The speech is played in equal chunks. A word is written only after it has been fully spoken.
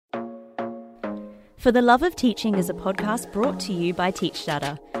For the Love of Teaching is a podcast brought to you by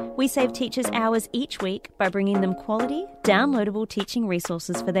TeachStarter. We save teachers hours each week by bringing them quality, downloadable teaching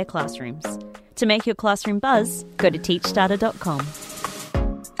resources for their classrooms. To make your classroom buzz, go to teachstarter.com.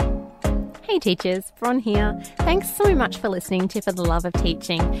 Hey teachers, Bron here. Thanks so much for listening to For the Love of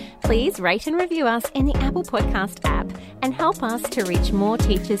Teaching. Please rate and review us in the Apple Podcast app and help us to reach more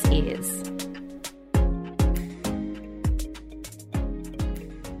teachers' ears.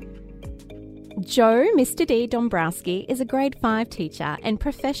 Joe Mr. D. Dombrowski is a grade 5 teacher and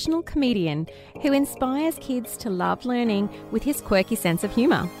professional comedian who inspires kids to love learning with his quirky sense of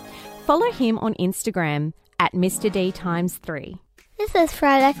humour. Follow him on Instagram at Mr. D times 3. This is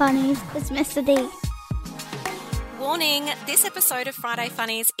Friday Funnies with Mr. D. Warning, this episode of Friday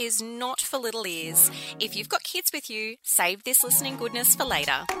Funnies is not for little ears. If you've got kids with you, save this listening goodness for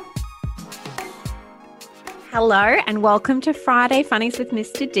later. Hello and welcome to Friday Funnies with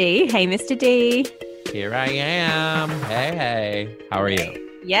Mr. D. Hey, Mr. D. Here I am. Hey. How are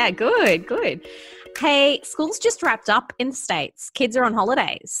you? Yeah, good. Hey, school's just wrapped up in the States. Kids are on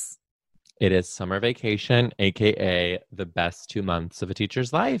holidays. It is summer vacation, aka the best 2 months of a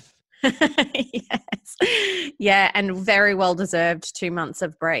teacher's life. Yes. Yeah, and very well deserved 2 months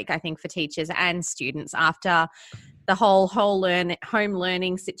of break, I think, for teachers and students after the whole home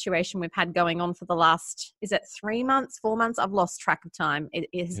learning situation we've had going on for the last, is it 3 months, 4 months? I've lost track of time. It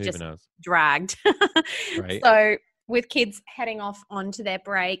is just dragged. Right. So with kids heading off onto their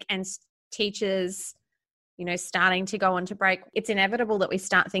break and teachers, starting to go on to break, it's inevitable that we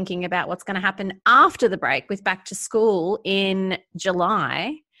start thinking about what's going to happen after the break with back to school in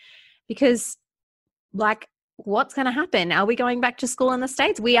July, because what's going to happen? Are we going back to school in the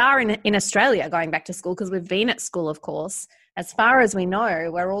States? We are in Australia going back to school because we've been at school, of course. As far as we know,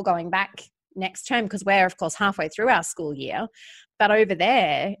 we're all going back next term because we're, of course, halfway through our school year. But over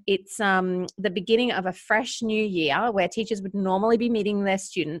there, it's the beginning of a fresh new year where teachers would normally be meeting their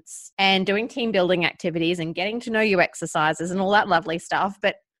students and doing team building activities and getting to know you exercises and all that lovely stuff,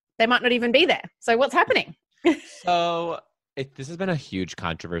 but they might not even be there. So what's happening? This has been a huge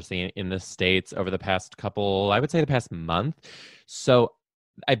controversy in the States over the past the past month. So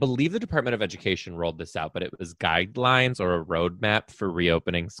I believe the Department of Education rolled this out, but it was guidelines or a roadmap for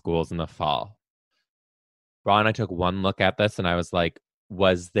reopening schools in the fall. Ron, I took one look at this and I was like,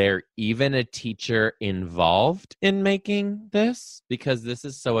 was there even a teacher involved in making this? Because this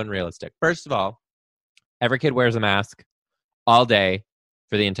is so unrealistic. First of all, every kid wears a mask all day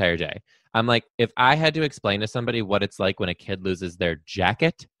for the entire day. I'm like, if I had to explain to somebody what it's like when a kid loses their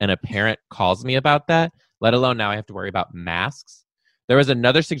jacket and a parent calls me about that, let alone now I have to worry about masks. There was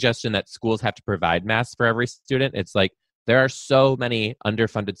another suggestion that schools have to provide masks for every student. It's like, there are so many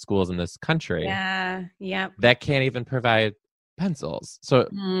underfunded schools in this country that can't even provide pencils. So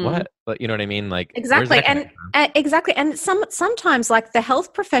what? But you know what I mean? Like exactly. And sometimes like the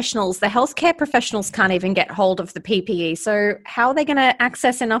healthcare professionals can't even get hold of the PPE. So how are they going to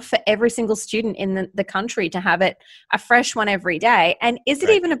access enough for every single student in the country to have a fresh one every day? And is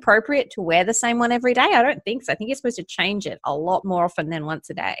it even appropriate to wear the same one every day? I don't think so. I think you're supposed to change it a lot more often than once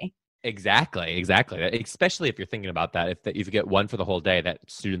a day. Exactly. Especially if you're thinking about that. If you get one for the whole day, that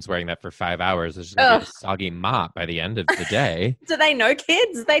student's wearing that for 5 hours, it's just going to be a soggy mop by the end of the day. Do they know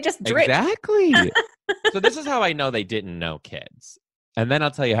kids? They just drip. Exactly. So this is how I know they didn't know kids. And then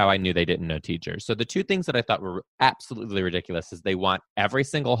I'll tell you how I knew they didn't know teachers. So the two things that I thought were absolutely ridiculous is they want every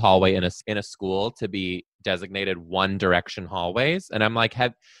single hallway in a school to be designated one direction hallways. And I'm like,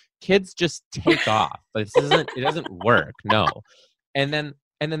 have kids just take off. But it doesn't work. No. And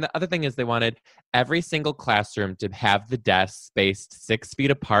then the other thing is they wanted every single classroom to have the desks spaced 6 feet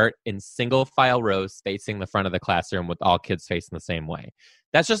apart in single file rows facing the front of the classroom with all kids facing the same way.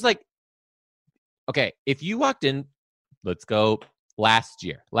 That's just like, okay, if you walked in, let's go last school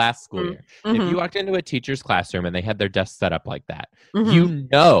year. Mm-hmm. If you walked into a teacher's classroom and they had their desk set up like that, you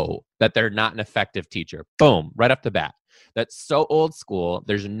know that they're not an effective teacher. Boom, right off the bat. That's so old school.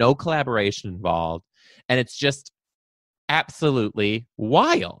 There's no collaboration involved. And it's just absolutely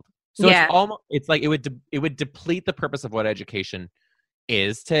wild. So it's like it would deplete the purpose of what education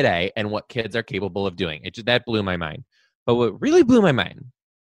is today and what kids are capable of doing. That blew my mind. But what really blew my mind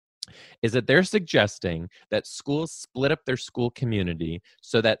is that they're suggesting that schools split up their school community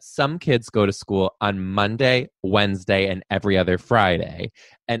so that some kids go to school on Monday, Wednesday, and every other Friday,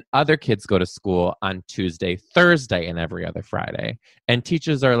 and other kids go to school on Tuesday, Thursday, and every other Friday. And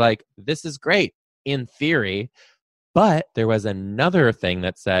teachers are like, this is great in theory. But there was another thing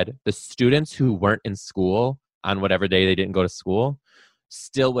that said the students who weren't in school on whatever day they didn't go to school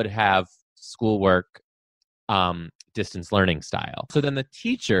still would have schoolwork distance learning style. So then the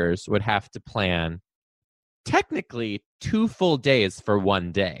teachers would have to plan technically 2 full days for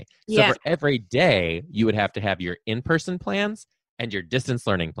one day. So for every day, you would have to have your in-person plans and your distance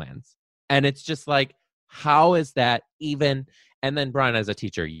learning plans. And it's just like, how is that even? And then, Brian, as a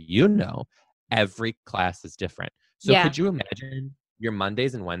teacher, every class is different. So could you imagine your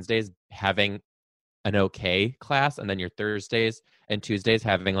Mondays and Wednesdays having an okay class, and then your Thursdays and Tuesdays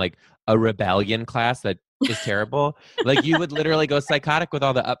having like a rebellion class that is terrible? Like, you would literally go psychotic with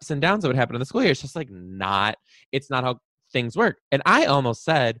all the ups and downs that would happen in the school year. It's just like it's not how things work. And I almost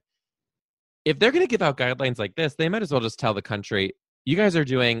said, if they're going to give out guidelines like this, they might as well just tell the country, you guys are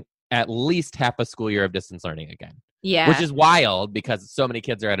doing at least half a school year of distance learning again. Yeah. Which is wild because so many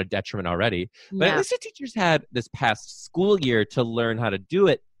kids are at a detriment already. But at least the teachers had this past school year to learn how to do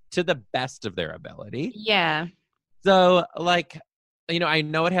it to the best of their ability. Yeah. So, like, I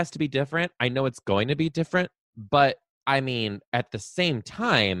know it has to be different. I know it's going to be different. But, I mean, at the same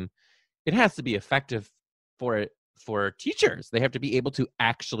time, it has to be effective for teachers. They have to be able to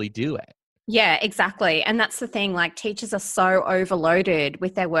actually do it. Yeah, exactly. And that's the thing, like, teachers are so overloaded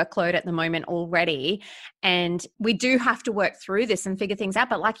with their workload at the moment already. And we do have to work through this and figure things out.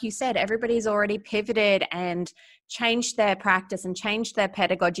 But like you said, everybody's already pivoted and changed their practice and changed their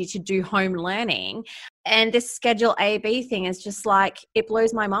pedagogy to do home learning. And this Schedule A/B thing is just like, it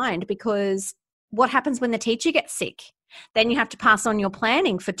blows my mind, because what happens when the teacher gets sick? Then you have to pass on your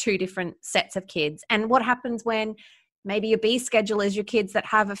planning for 2 different sets of kids. And what happens when maybe your B schedule is your kids that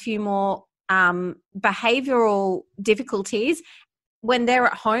have a few more behavioral difficulties? When they're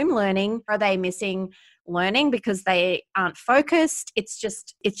at home learning, are they missing learning because they aren't focused? It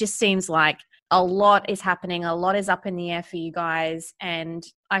just seems like a lot is happening. A lot is up in the air for you guys. And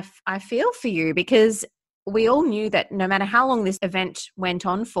I feel for you, because we all knew that no matter how long this event went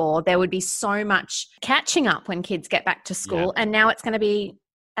on for, there would be so much catching up when kids get back to school. Yeah. And now it's going to be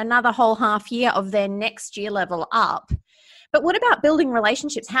another whole half year of their next year level up. But what about building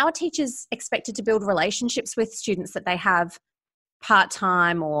relationships? How are teachers expected to build relationships with students that they have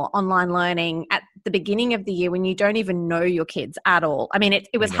part-time or online learning at the beginning of the year when you don't even know your kids at all? I mean,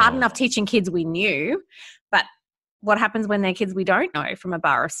 it was hard enough teaching kids we knew, but what happens when they're kids we don't know from a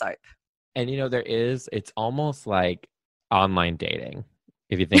bar of soap? And, it's almost like online dating,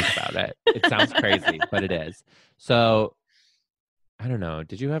 if you think about it. It sounds crazy, but it is. So, I don't know.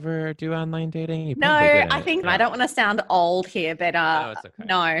 Did you ever do online dating? No, I think I don't want to sound old here, but it's okay.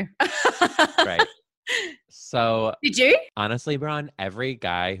 No. Right. So, did you? Honestly, Bron, every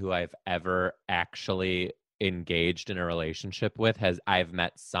guy who I've ever actually engaged in a relationship with I've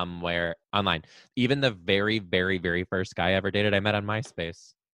met somewhere online. Even the very, very, very first guy I ever dated, I met on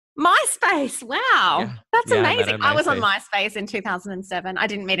MySpace. MySpace. Wow. Yeah. That's amazing. I was on MySpace in 2007. I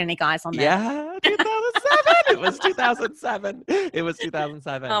didn't meet any guys on there. Yeah, 2007. It was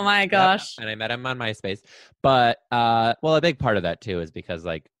 2007. Oh my gosh. Yep. And I met him on MySpace. But, a big part of that too is because,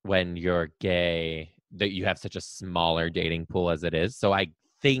 like, when you're gay, that you have such a smaller dating pool as it is. So I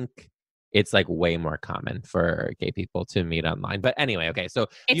think it's like way more common for gay people to meet online. But anyway, okay. So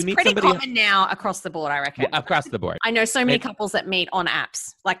it's you meet pretty common now across the board, I reckon. Yeah, across the board. I know so many couples that meet on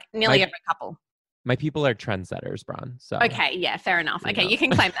apps, like nearly every couple. My people are trendsetters, Bron. So okay, yeah, fair enough. Okay, you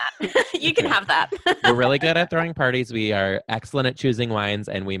can claim that. You can have that. We're really good at throwing parties. We are excellent at choosing wines,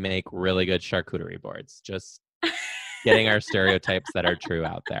 and we make really good charcuterie boards. Just getting our stereotypes that are true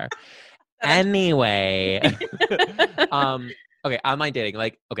out there. Anyway, okay, online dating.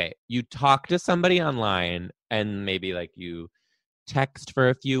 Like, okay, you talk to somebody online, and maybe like you text for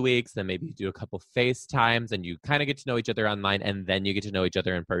a few weeks, then maybe you do a couple FaceTimes, and you kind of get to know each other online, and then you get to know each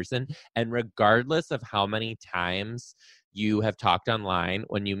other in person. And regardless of how many times you have talked online,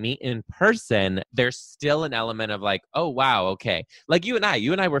 when you meet in person, there's still an element of like, oh, wow, okay. Like you and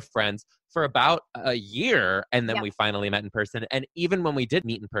I were friends for about a year, and then we finally met in person. And even when we did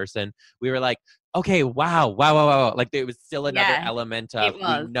meet in person, we were like, okay, wow. Like there was still another element of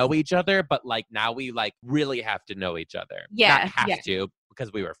we know each other, but like now we like really have to know each other. Yeah. Not have to,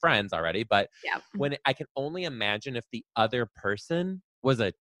 because we were friends already. But when I can only imagine if the other person was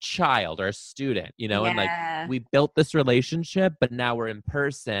a child or a student, and like we built this relationship, but now we're in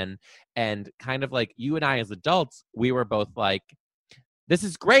person, and kind of like you and I as adults, we were both like, this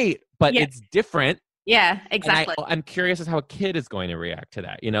is great, but it's different. Yeah, exactly. I'm curious as how a kid is going to react to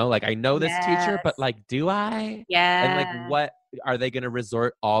that. Like I know this teacher, but like, do I? Yeah. And like, what are they going to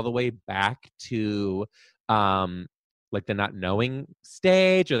resort all the way back to, like the not knowing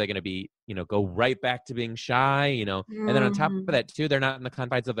stage? Are they going to be, go right back to being shy? And then on top of that too, they're not in the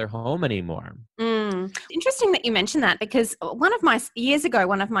confines of their home anymore. Interesting that you mentioned that, because years ago,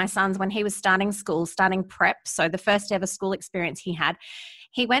 one of my sons, when he was starting prep, so the first ever school experience he had,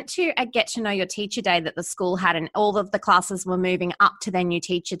 he went to a get to know your teacher day that the school had, and all of the classes were moving up to their new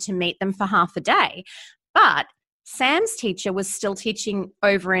teacher to meet them for half a day. But Sam's teacher was still teaching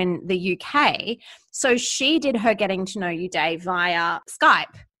over in the UK. So she did her getting to know you day via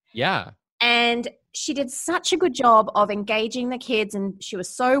Skype. Yeah. And she did such a good job of engaging the kids, and she was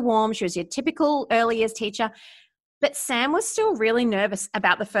so warm. She was your typical early years teacher. But Sam was still really nervous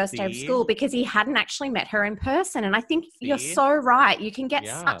about the first day of school because he hadn't actually met her in person. And I think you're so right. You can get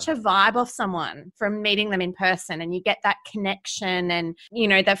such a vibe off someone from meeting them in person, and you get that connection, and, you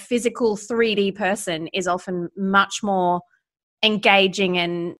know, the physical 3D person is often much more engaging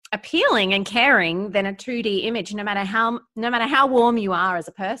and appealing and caring than a 2D image. No matter how warm you are as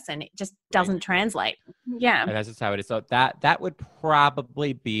a person, it just doesn't translate. Yeah. And that's just how it is. So that would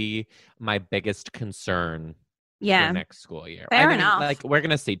probably be my biggest concern for next school year. Fair enough. Like, we're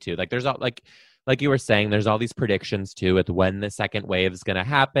gonna see too. Like, there's all like you were saying, there's all these predictions too with when the second wave is gonna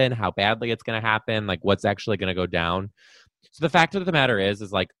happen, how badly it's gonna happen, like what's actually gonna go down. So the fact of the matter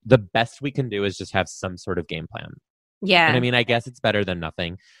is like the best we can do is just have some sort of game plan. Yeah. And I mean, I guess it's better than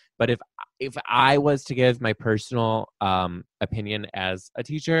nothing. But if I was to give my personal opinion as a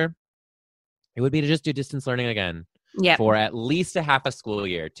teacher, it would be to just do distance learning again for at least a half a school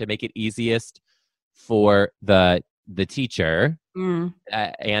year to make it easiest for the teacher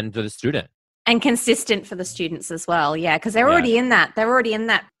and for the student. And consistent for the students as well. Yeah, because they're already in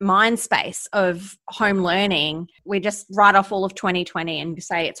that mind space of home learning. We just write off all of 2020 and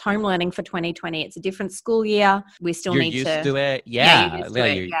say it's home learning for 2020. It's a different school year. We still You're need used to do it. Yeah, you're used to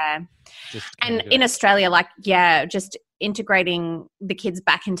it. Yeah. And in Australia, just integrating the kids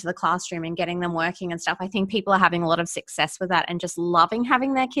back into the classroom and getting them working and stuff. I think people are having a lot of success with that and just loving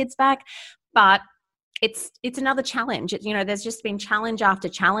having their kids back. But it's another challenge. You know, there's just been challenge after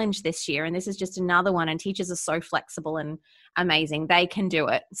challenge this year, and this is just another one. And teachers are so flexible and amazing. They can do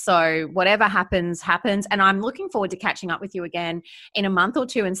it. So whatever happens. And I'm looking forward to catching up with you again in a month or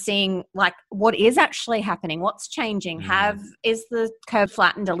two and seeing like what is actually happening, what's changing. Is the curve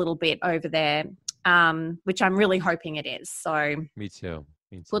flattened a little bit over there? Which I'm really hoping it is. So Me too.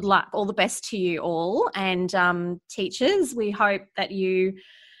 Good luck. All the best to you all. And teachers, we hope that you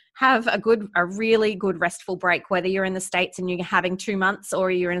have a really good restful break, whether you're in the States and you're having 2 months or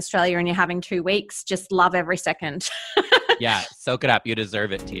you're in Australia and you're having 2 weeks. Just love every second. Yeah, soak it up. You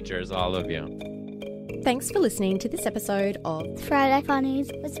deserve it, teachers, all of you. Thanks for listening to this episode of Friday Funnies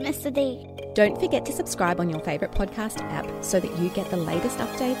with Mr. D. Don't forget to subscribe on your favourite podcast app so that you get the latest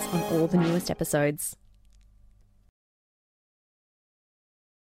updates on all the newest episodes.